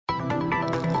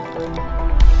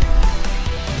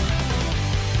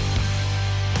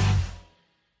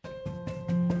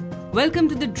Welcome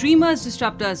to the Dreamers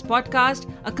Disruptors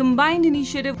podcast, a combined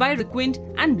initiative by Requint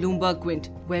and Bloomberg Quint,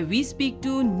 where we speak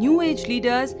to new age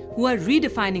leaders who are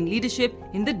redefining leadership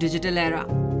in the digital era.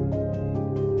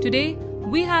 Today,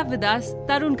 we have with us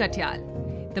Tarun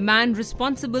Katyal, the man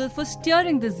responsible for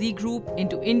steering the Z Group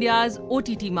into India's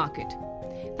OTT market.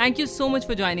 Thank you so much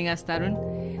for joining us,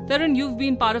 Tarun. Tarun, you've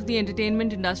been part of the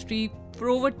entertainment industry for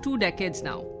over 2 decades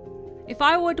now. If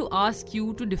I were to ask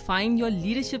you to define your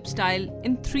leadership style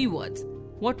in 3 words,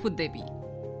 what would they be?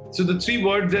 So the 3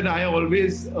 words that I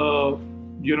always,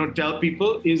 tell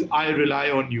people is I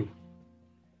rely on you.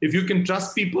 If you can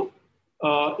trust people,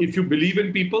 if you believe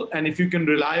in people, and if you can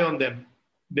rely on them,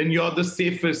 then you're the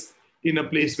safest in a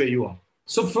place where you are.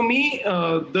 So for me,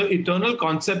 the eternal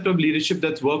concept of leadership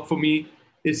that's worked for me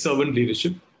is servant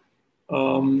leadership.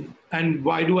 And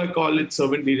why do I call it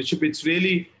servant leadership? It's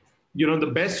really,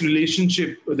 the best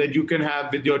relationship that you can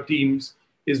have with your teams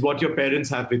is what your parents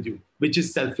have with you, which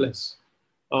is selfless.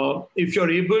 If you're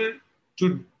able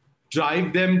to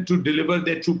drive them to deliver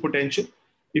their true potential,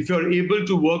 if you're able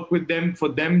to work with them for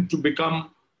them to become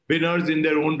winners in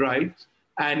their own right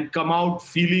and come out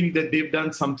feeling that they've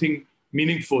done something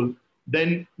meaningful,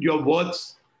 then you're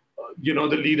worth, the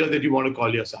leader that you want to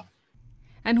call yourself.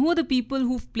 And who are the people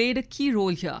who've played a key role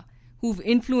here, who've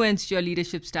influenced your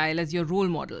leadership style as your role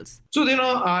models? So,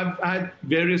 I've had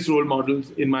various role models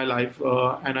in my life.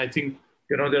 And I think,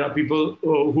 there are people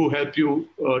who help you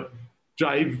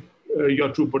drive your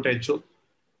true potential.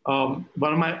 One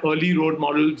of my early role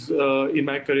models in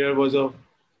my career was a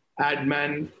ad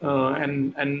man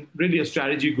and really a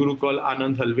strategy guru called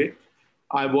Anand Halve.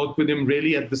 I worked with him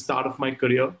really at the start of my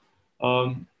career.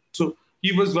 So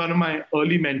he was one of my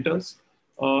early mentors.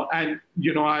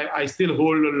 I still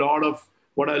hold a lot of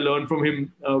what I learned from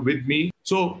him with me.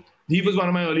 So he was one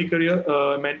of my early career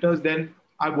mentors. Then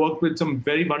I worked with some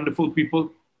very wonderful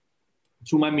people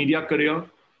through my media career.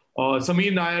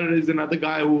 Sameer Nair is another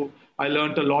guy who I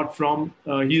learned a lot from.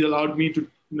 He allowed me to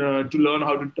learn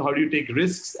how do you take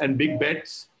risks and big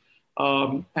bets,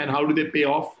 and how do they pay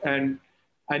off. And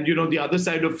the other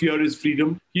side of fear is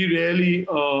freedom. He really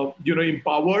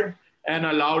empowered and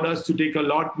allowed us to take a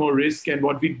lot more risk. And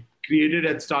what we created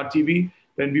at Star TV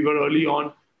when we were early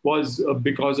on was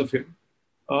because of him.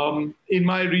 In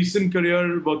my recent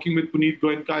career, working with Puneet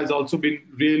Goenka has also been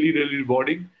really, really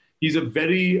rewarding. He's a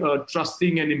very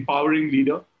trusting and empowering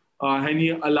leader. And he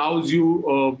allows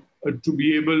you to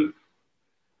be able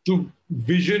to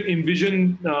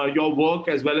envision your work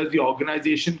as well as the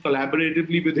organization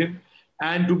collaboratively with him,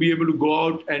 and to be able to go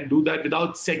out and do that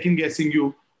without second guessing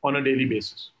you on a daily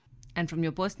basis. And from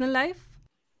your personal life?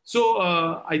 So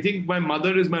I think my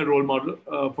mother is my role model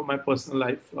for my personal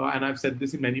life. And I've said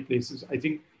this in many places. I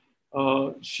think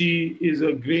she is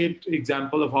a great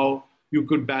example of how you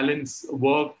could balance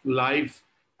work, life,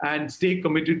 and stay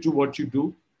committed to what you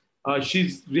do.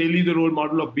 She's really the role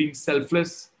model of being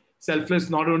selfless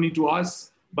not only to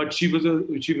us, but she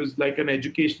was like an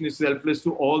educationist, selfless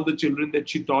to all the children that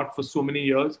she taught for so many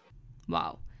years.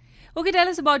 Wow. Okay, tell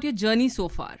us about your journey so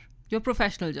far, your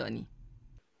professional journey.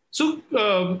 So,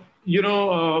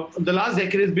 the last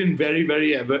decade has been very,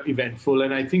 very eventful.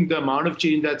 And I think the amount of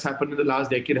change that's happened in the last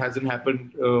decade hasn't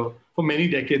happened for many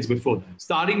decades before that.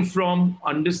 Starting from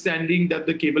understanding that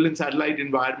the cable and satellite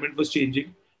environment was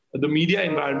changing, the media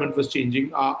environment was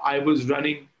changing. I was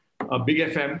running Big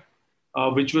FM,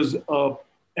 which was a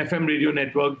FM radio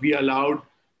network. We allowed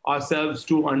ourselves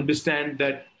to understand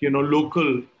that,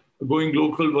 going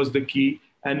local was the key,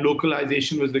 and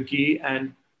localization was the key.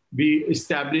 And we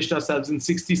established ourselves in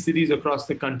 60 cities across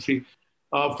the country.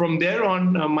 From there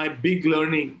on, my big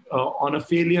learning on a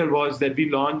failure was that we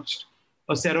launched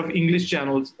a set of English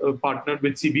channels partnered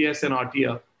with CBS and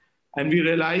RTL. And we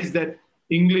realized that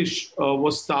English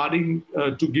was starting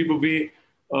to give away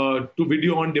to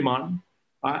video on demand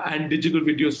and digital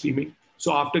video streaming.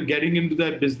 So after getting into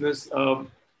that business,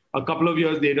 a couple of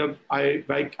years later,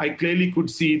 I clearly could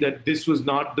see that this was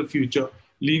not the future.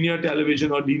 Linear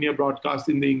television or linear broadcast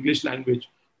in the English language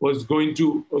was going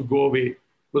to go away,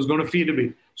 was going to fade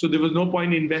away. So there was no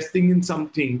point investing in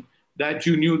something that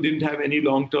you knew didn't have any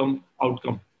long-term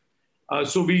outcome.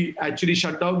 So we actually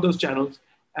shut down those channels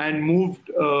and moved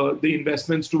the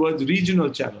investments towards regional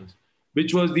channels,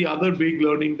 which was the other big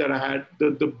learning that I had,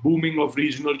 the booming of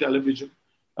regional television.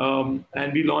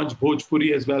 And we launched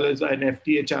Bhojpuri as well as an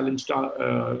FTA challenge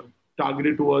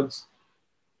targeted towards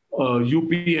UP,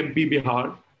 MP,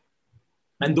 Bihar.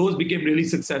 And those became really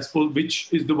successful, which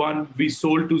is the one we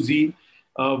sold to Z,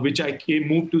 which I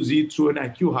moved to Z through an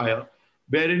acqui-hire,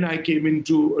 wherein I came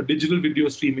into digital video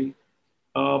streaming.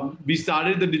 We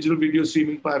started the digital video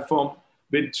streaming platform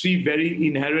with three very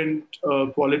inherent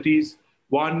qualities.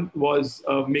 One was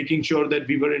making sure that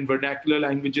we were in vernacular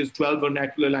languages, 12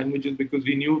 vernacular languages, because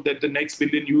we knew that the next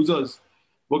billion users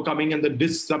were coming, and the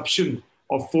disruption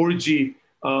of 4G,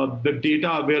 the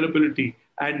data availability,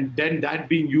 and then that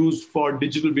being used for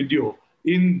digital video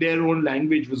in their own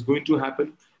language was going to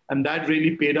happen. And that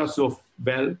really paid us off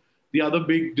well. The other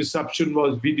big disruption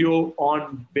was video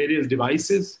on various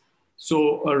devices.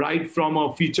 So right from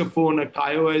a feature phone, a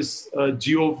iOS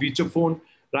Geo feature phone,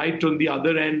 right on the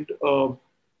other end to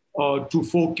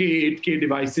 4K, 8K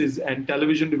devices and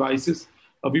television devices.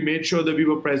 We made sure that we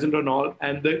were present on all.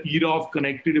 And the era of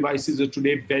connected devices is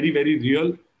today very, very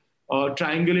real.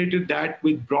 Triangulated that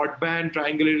with broadband,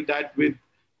 triangulated that with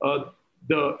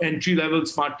the entry-level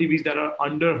smart TVs that are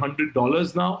under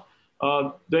 $100 now.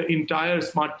 The entire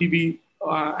smart TV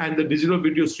and the digital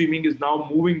video streaming is now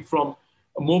moving from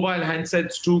mobile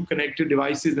handsets to connected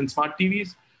devices and smart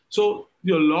TVs. So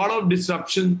a lot of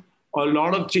disruption, a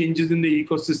lot of changes in the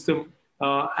ecosystem.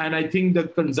 And I think the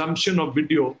consumption of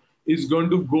video is going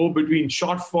to go between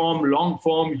short form, long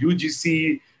form,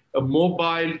 UGC,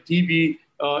 mobile, TV,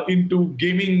 into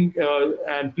gaming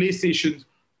and PlayStations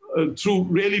through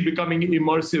really becoming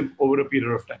immersive over a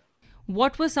period of time.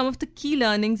 What were some of the key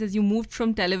learnings as you moved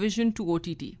from television to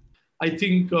OTT? I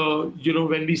think,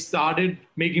 when we started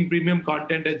making premium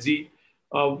content at Zee,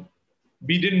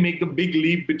 we didn't make the big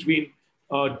leap between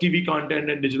TV content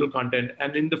and digital content.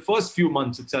 And in the first few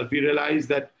months itself, we realized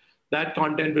that that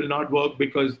content will not work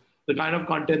because the kind of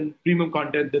content, premium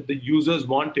content that the users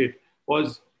wanted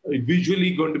was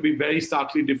visually going to be very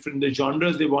starkly different. The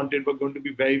genres they wanted were going to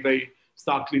be very, very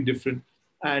starkly different.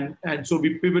 And so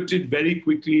we pivoted very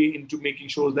quickly into making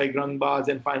shows like Rangbaz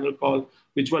and Final Call,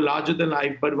 which were larger than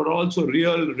life, but were also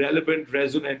real, relevant,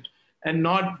 resonant, and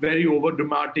not very over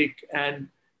dramatic and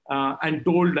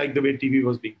told like the way TV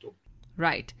was being told.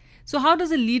 Right. So how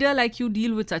does a leader like you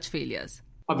deal with such failures?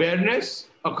 Awareness,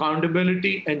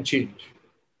 accountability, and change.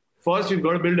 First, we've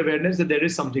got to build awareness that there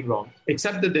is something wrong,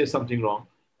 accept that there's something wrong,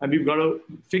 and we've got to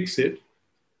fix it.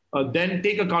 Then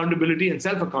take accountability and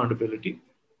self-accountability.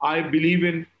 I believe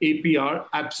in APR,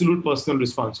 absolute personal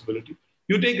responsibility.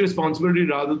 You take responsibility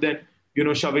rather than,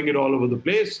 shoving it all over the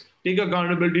place. Take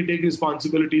accountability, take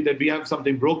responsibility that we have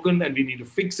something broken and we need to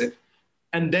fix it.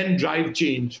 And then drive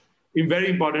change. Very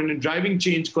important in driving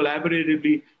change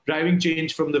collaboratively, driving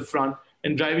change from the front,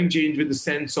 and driving change with a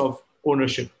sense of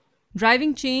ownership.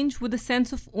 Driving change with a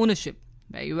sense of ownership.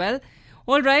 Very well.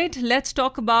 All right, let's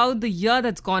talk about the year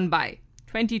that's gone by,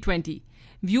 2020.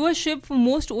 Viewership for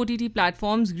most OTT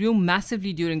platforms grew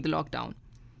massively during the lockdown.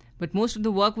 But most of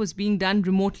the work was being done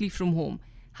remotely from home.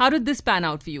 How did this pan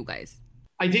out for you guys?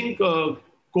 I think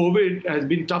COVID has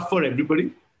been tough for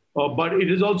everybody, but it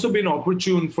has also been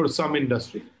opportune for some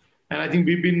industry. And I think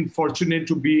we've been fortunate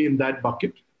to be in that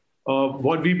bucket.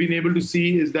 What we've been able to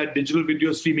see is that digital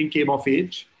video streaming came of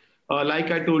age.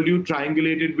 Like I told you,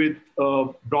 triangulated with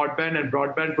broadband, and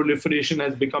broadband proliferation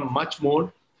has become much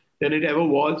more than it ever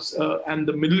was. And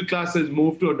the middle class has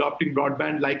moved to adopting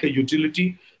broadband like a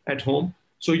utility at home.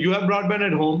 So you have broadband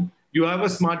at home, you have a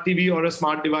smart TV or a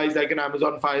smart device like an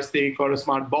Amazon Fire Stick or a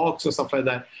smart box or stuff like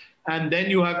that. And then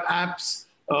you have apps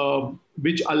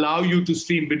which allow you to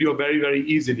stream video very, very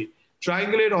easily.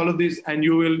 Triangulate all of this and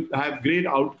you will have great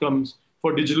outcomes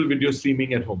for digital video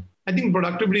streaming at home. I think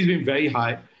productivity has been very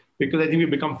high because I think we've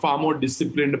become far more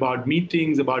disciplined about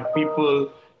meetings, about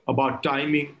people, about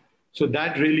timing. So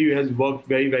that really has worked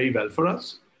very, very well for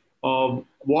us.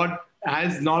 What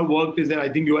has not worked is that I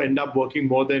think you end up working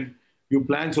more than you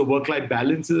plan. So work-life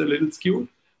balance is a little skewed.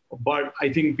 But I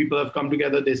think people have come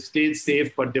together, they stayed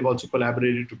safe, but they've also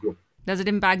collaborated to grow. Does it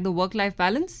impact the work-life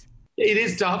balance? It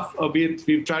is tough.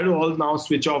 We've tried to all now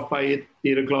switch off by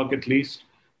 8 o'clock at least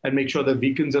and make sure that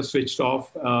weekends are switched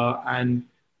off and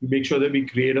make sure that we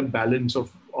create a balance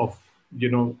of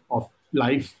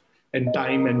life and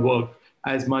time and work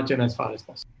as much and as far as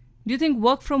possible. Do you think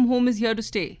work from home is here to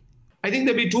stay? I think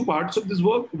there'll be two parts of this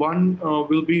work. One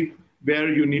will be where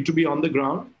you need to be on the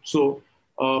ground. So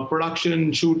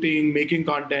production, shooting, making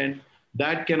content,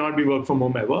 that cannot be work from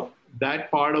home ever. That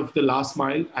part of the last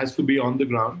mile has to be on the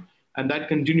ground. And that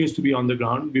continues to be on the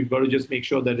ground. We've got to just make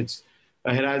sure that it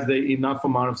has the enough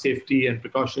amount of safety and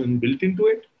precaution built into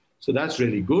it. So that's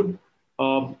really good.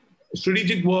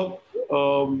 Strategic work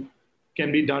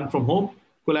can be done from home.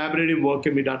 Collaborative work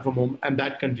can be done from home. And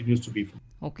that continues to be from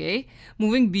home. Okay.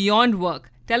 Moving beyond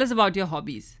work, tell us about your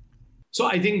hobbies. So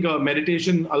I think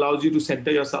meditation allows you to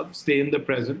center yourself, stay in the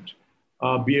present,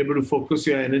 be able to focus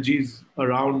your energies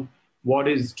around what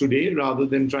is today rather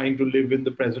than trying to live in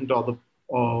the present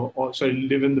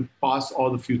live in the past or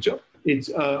the future. It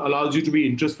allows you to be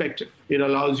introspective. It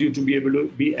allows you to be able to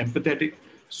be empathetic.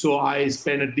 So I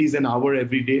spend at least an hour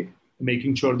every day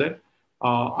making sure that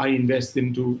I invest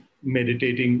into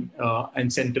meditating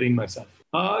and centering myself.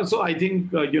 So I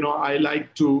think, I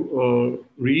like to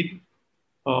read,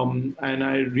 and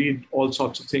I read all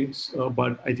sorts of things.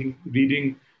 But I think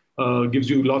reading gives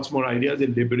you lots more ideas.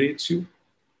 It liberates you.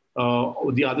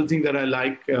 The other thing that I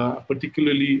like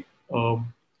particularly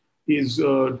is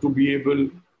to be able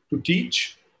to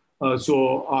teach.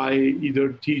 So I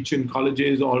either teach in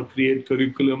colleges or create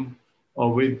curriculum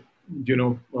with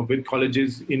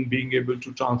colleges in being able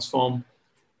to transform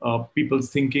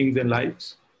people's thinkings and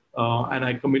lives. And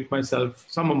I commit myself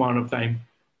some amount of time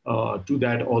to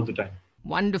that all the time.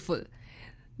 Wonderful.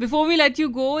 Before we let you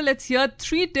go, let's hear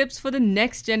 3 tips for the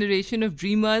next generation of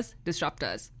dreamers,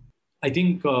 disruptors. I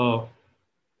think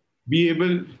be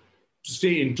able to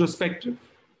stay introspective,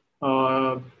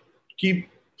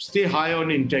 stay high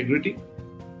on integrity,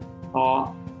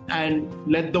 and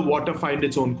let the water find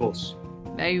its own course.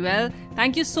 Very well.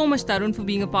 Thank you so much, Tarun, for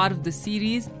being a part of this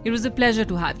series. It was a pleasure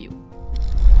to have you.